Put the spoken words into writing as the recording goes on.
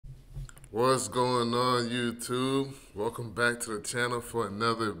What's going on, YouTube? Welcome back to the channel for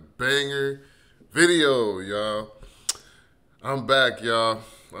another banger video, y'all. I'm back, y'all.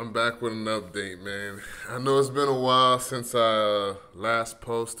 I'm back with an update, man. I know it's been a while since I last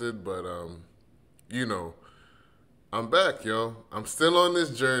posted, but you know, I'm back, y'all. I'm still on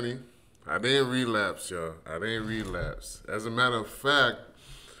this journey. I didn't relapse, y'all. I didn't relapse. As a matter of fact,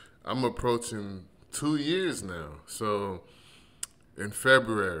 I'm approaching 2 years now. So in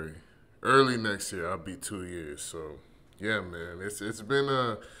February, early next year, I'll be 2 years. So yeah, man, it's been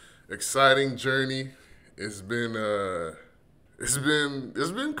a exciting journey. It's been it's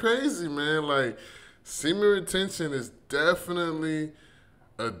been crazy, man. Like, semen retention is definitely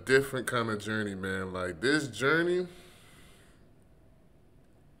a different kind of journey, man. Like, this journey,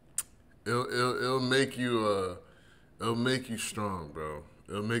 it'll make you it'll make you strong, bro.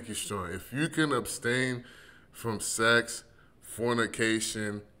 It'll make you strong. If you can abstain from sex,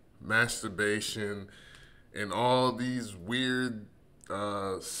 fornication, masturbation, and all these weird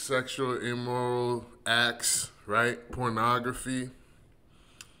sexual immoral acts, right? Pornography,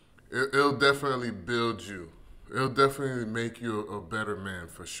 it'll definitely build you. It'll definitely make you a better man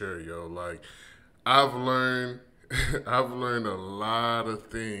for sure, yo. Like, I've learned I've learned a lot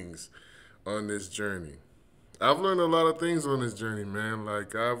of things on this journey. I've learned a lot of things on this journey, man.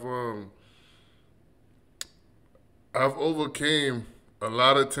 Like, I've overcame a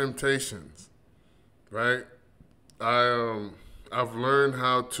lot of temptations, right? I've learned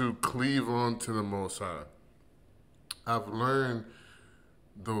how to cleave on to the Most High. I've learned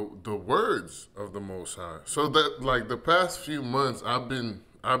the words of the Most High. So that, like, the past few months, I've been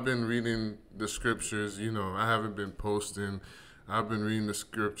reading the scriptures. You know, I haven't been posting. I've been reading the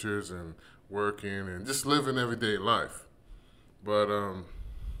scriptures and working and just living everyday life. But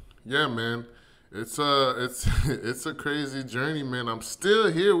yeah, man, it's a crazy journey, man. I'm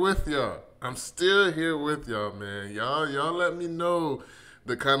still here with y'all. I'm still here with y'all, man. Y'all let me know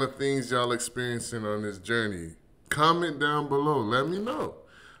the kind of things y'all experiencing on this journey. Comment down below. Let me know.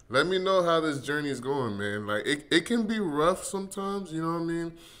 Let me know how this journey is going, man. Like, it can be rough sometimes, you know what I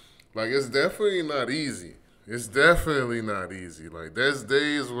mean? Like, it's definitely not easy. It's definitely not easy. Like, there's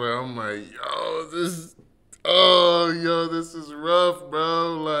days where I'm like, this is rough,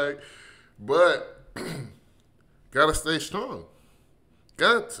 bro. Like, but gotta stay strong.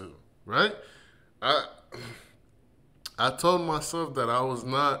 Got to, right? I I told myself that I was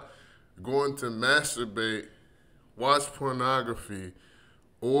not going to masturbate, watch pornography,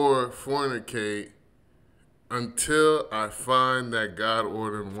 or fornicate until I find that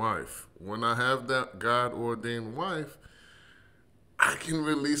God-ordained wife. When I have that God-ordained wife, I can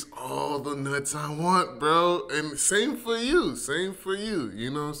release all the nuts I want, bro. And same for you. Same for you.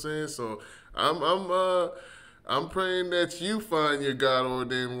 You know what I'm saying? So I'm praying that you find your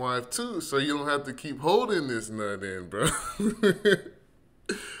God-ordained wife too, so you don't have to keep holding this nut in, bro.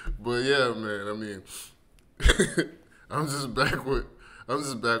 But yeah, man. I mean, I'm just back with an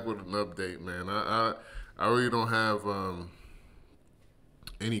update, man. I really don't have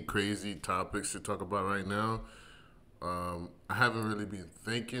any crazy topics to talk about right now. I haven't really been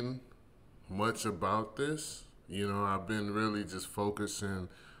thinking much about this. You know, I've been really just focusing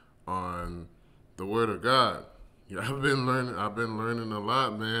on the Word of God. Yeah, I've been learning a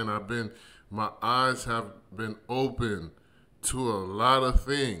lot, man. My eyes have been open to a lot of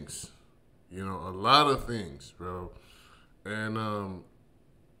things. You know, a lot of things, bro. And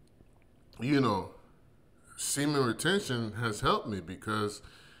you know, semen retention has helped me because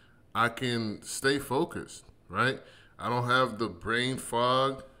I can stay focused, right? I don't have the brain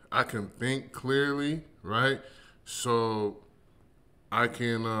fog. I can think clearly, right? So I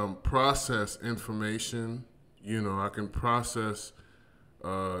can process information. You know, I can process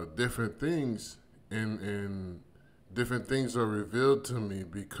different things, and different things are revealed to me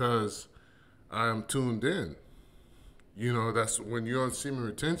because I am tuned in. You know, that's when you're on semen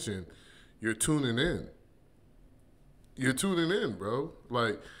retention, you're tuning in. You're tuning in, bro.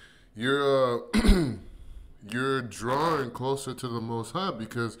 Like, you're you're drawing closer to the Most High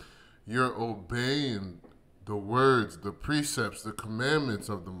because you're obeying the words, the precepts, the commandments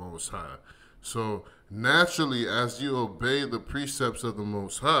of the Most High. So naturally, as you obey the precepts of the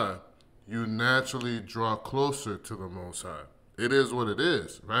Most High, you naturally draw closer to the Most High. It is what it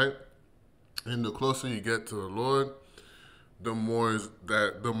is, right? And the closer you get to the Lord, the more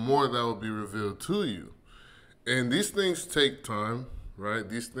that will be revealed to you. And these things take time, right?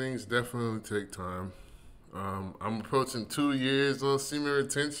 These things definitely take time. I'm approaching 2 years on semen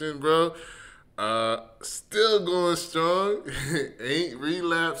retention, bro. Still going strong. Ain't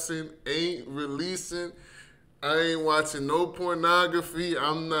relapsing. Ain't releasing. I ain't watching no pornography.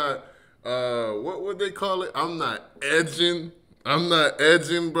 I'm not what would they call it? I'm not edging. I'm not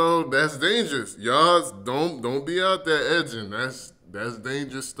edging, bro. That's dangerous. Y'all don't be out there edging. That's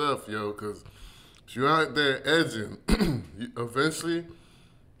dangerous stuff, yo. Cause if you're out there edging, eventually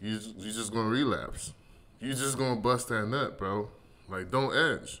you just gonna relapse. You just gonna bust that nut, bro. Like, don't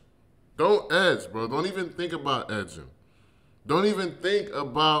edge. Don't edge, bro. Don't even think about edging. Don't even think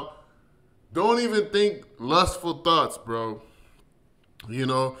lustful thoughts, bro. You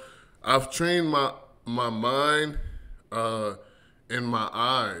know, I've trained my mind and my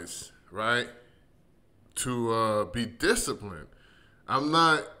eyes, right, to be disciplined. I'm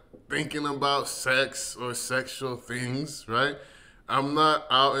not thinking about sex or sexual things, right? I'm not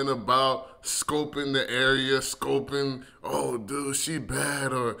out and about scoping the area, scoping, oh, dude, she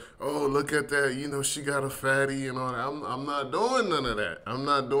bad, or, oh, look at that, you know, she got a fatty and all that. I'm not doing none of that. I'm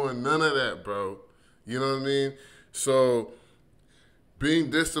not doing none of that, bro. You know what I mean? So being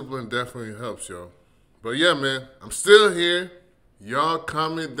disciplined definitely helps, yo. But yeah, man, I'm still here. Y'all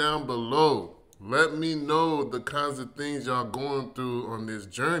comment down below. Let me know the kinds of things y'all going through on this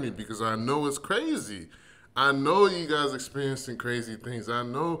journey, because I know it's crazy. I know you guys experiencing crazy things. I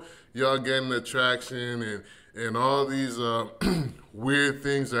know y'all getting attraction and all these weird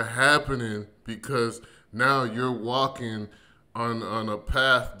things are happening because now you're walking on a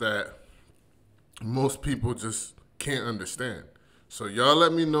path that most people just can't understand. So y'all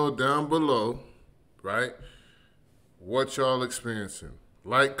let me know down below, right, what y'all experiencing.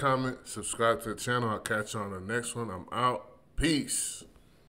 Like, comment, subscribe to the channel. I'll catch you on the next one. I'm out. Peace.